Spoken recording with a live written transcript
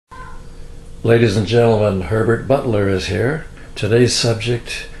Ladies and gentlemen, Herbert Butler is here. Today's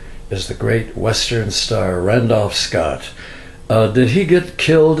subject is the great Western star Randolph Scott. Did he get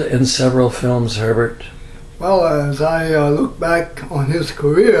killed in several films, Herbert? Well, as I look back on his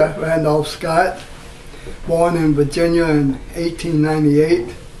career, Randolph Scott, born in Virginia in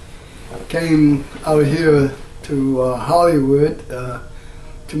 1898, came out here to Hollywood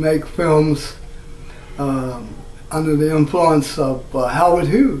to make films under the influence of Howard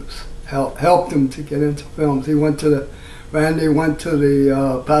Hughes. Helped him to get into films. Randy went to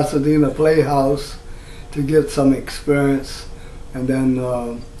the Pasadena Playhouse to get some experience, and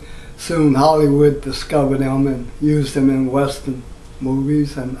then soon Hollywood discovered him and used him in Western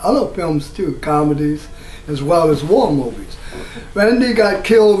movies and other films too, comedies as well as war movies. Randy got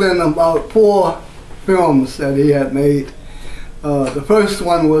killed in about 4 films that he had made. The first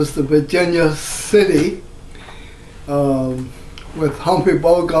one was the Virginia City, with Humphrey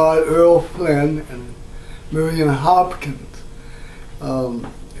Bogart, Earl Flynn, and Miriam Hopkins.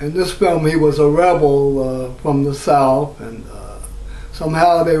 In this film, he was a rebel from the South, and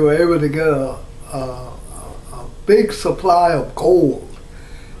somehow they were able to get a big supply of gold,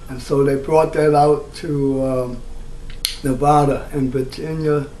 and so they brought that out to Nevada, in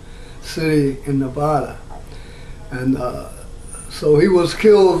Virginia City in Nevada, and so he was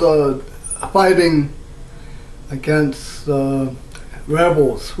killed fighting against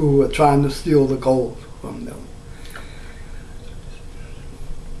rebels who were trying to steal the gold from them.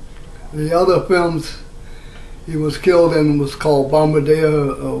 The other films he was killed in was called Bombardier,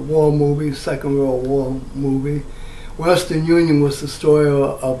 a war movie, Second World War movie. Western Union was the story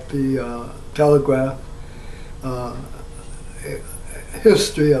of the telegraph,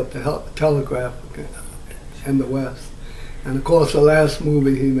 history of the telegraph in the West. And of course the last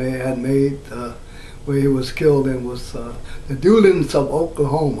movie he had made where he was killed in was the Duelings of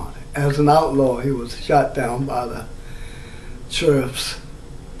Oklahoma. As an outlaw, he was shot down by the sheriff's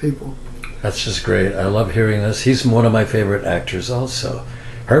people. That's just great. I love hearing this. He's one of my favorite actors also.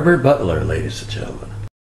 Herbert Butler, ladies and gentlemen.